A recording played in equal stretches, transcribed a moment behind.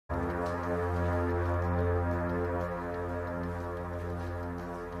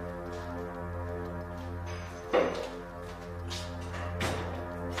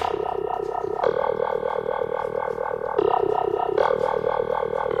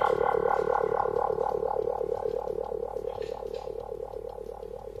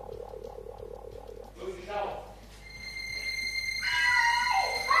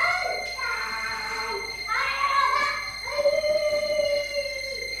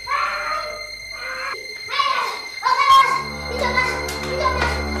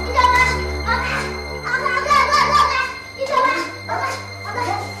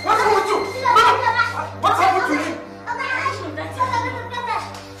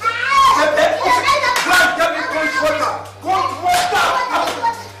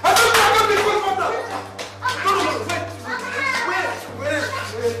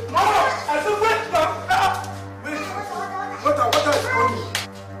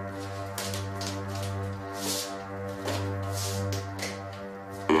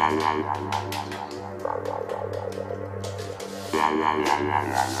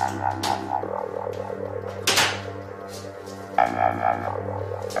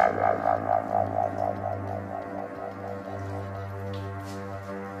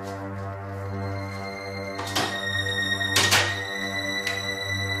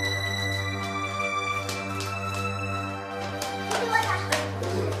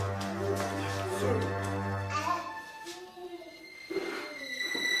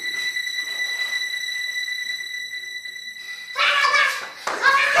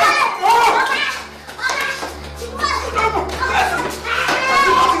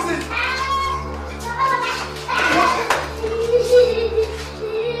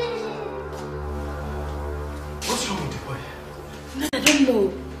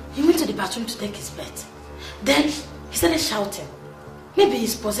To take his bet. Then he started shouting. Maybe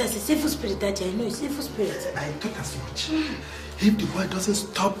he's possessed. It's evil spirit, Daddy. I know it's evil spirit. I thought as much. If the boy doesn't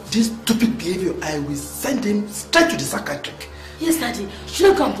stop this stupid behavior, I will send him straight to the psychiatric. Yes, Daddy.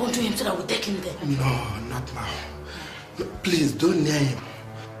 Should I go and point to him so that we take him there? No, not now. No, please, don't near him.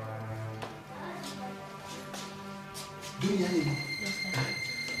 Don't near him. Yes, Daddy.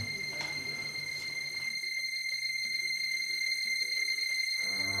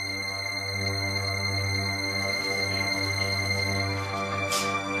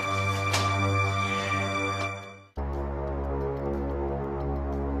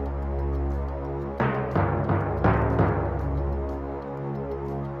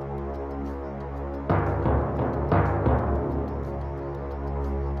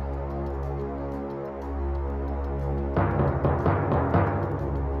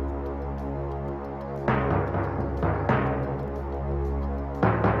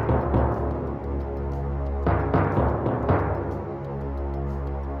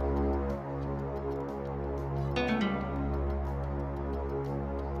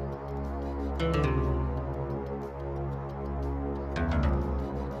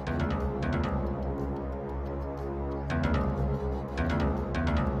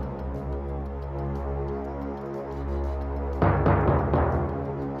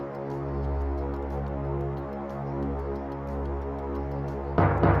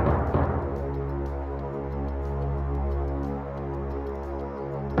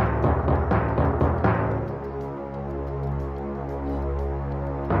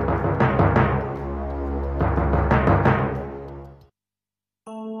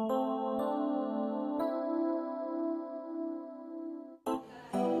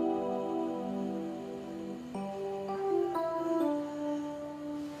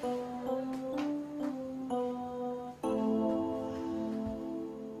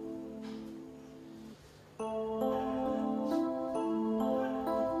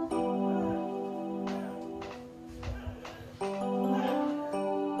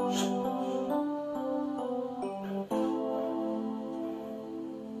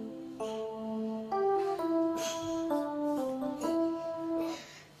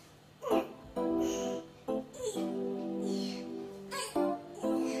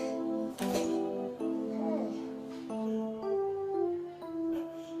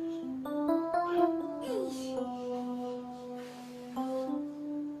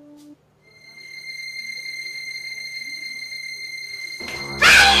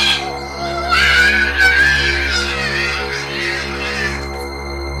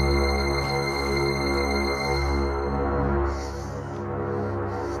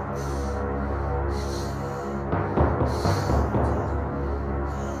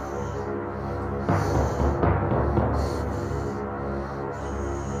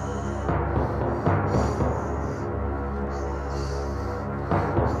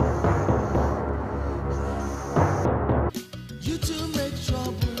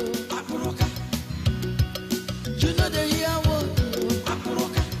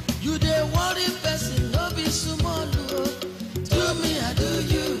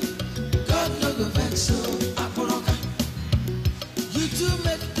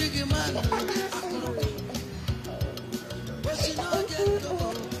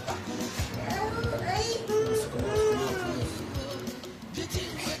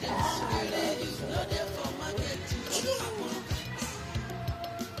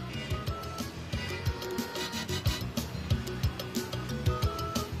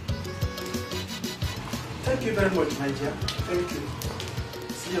 Thank you very much, my dear. Thank you.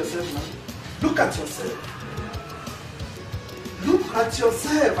 See yourself now. Look at yourself. Look at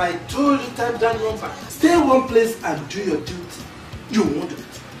yourself. I told you time down number. Stay one place and do your duty. You won't do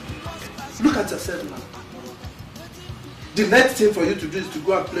it. Look at yourself now. The next thing for you to do is to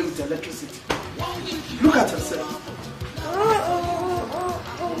go and play with electricity. Look at yourself.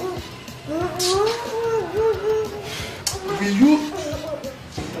 will you?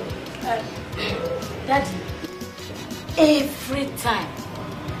 Daddy, every time,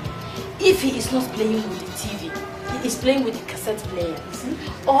 if he is not playing with the TV, he is playing with the cassette player.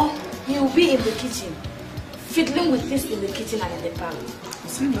 Or he will be in the kitchen, fiddling with things in the kitchen and in the parlor.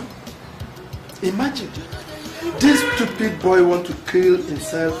 See now? Imagine, this stupid boy want to kill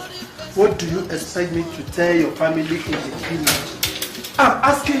himself. What do you expect me to tell your family in the village? I'm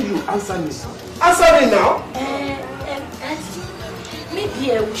asking you, answer me. Answer me now. Daddy,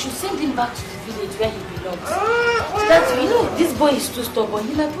 maybe we should send him back to the village where he belongs. So that, you know, this boy is too stubborn.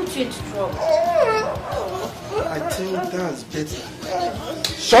 He might put you into trouble. I think that's better.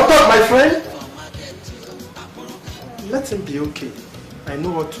 Shut up, my friend. Let him be okay. I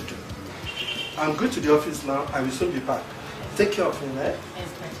know what to do. I'm going to the office now. I will soon be back. Take care of him, eh?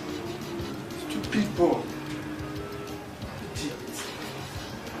 Yes, Daddy. Stupid boy.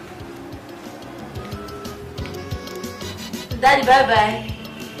 Daddy, bye-bye.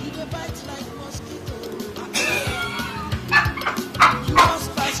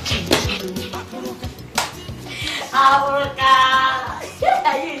 Africa!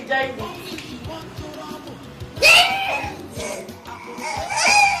 Are you enjoying it?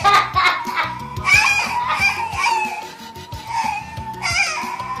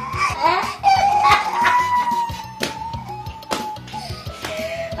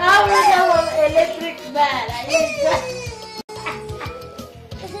 Africa was electric man. Are you enjoying it?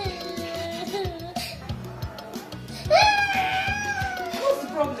 What's the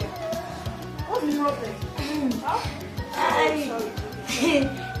problem? What's the problem?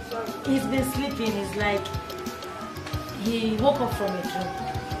 He's been sleeping. It's like he woke up from a dream.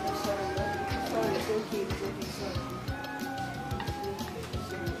 Sorry, it's okay,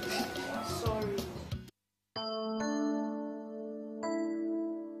 sorry.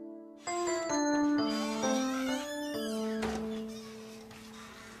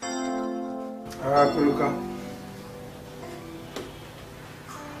 Kuluka.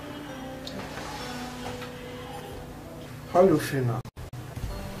 How do you feel now?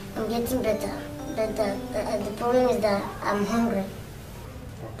 I'm getting better. But the problem is that I'm hungry.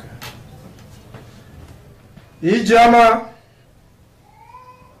 Okay. Ijama!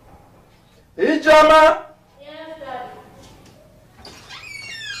 Ijama! Yes, Daddy.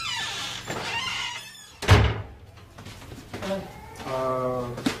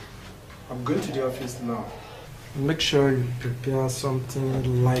 I'm going to the office now. Make sure you prepare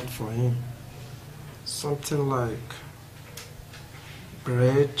something light for him. Something like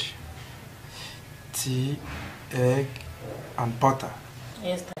bread, tea, egg, and butter.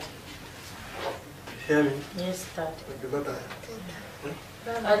 Yes, Daddy. Hear me? Yes, Daddy. Okay, butter.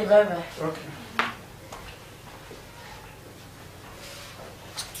 Daddy, bye-bye. Okay.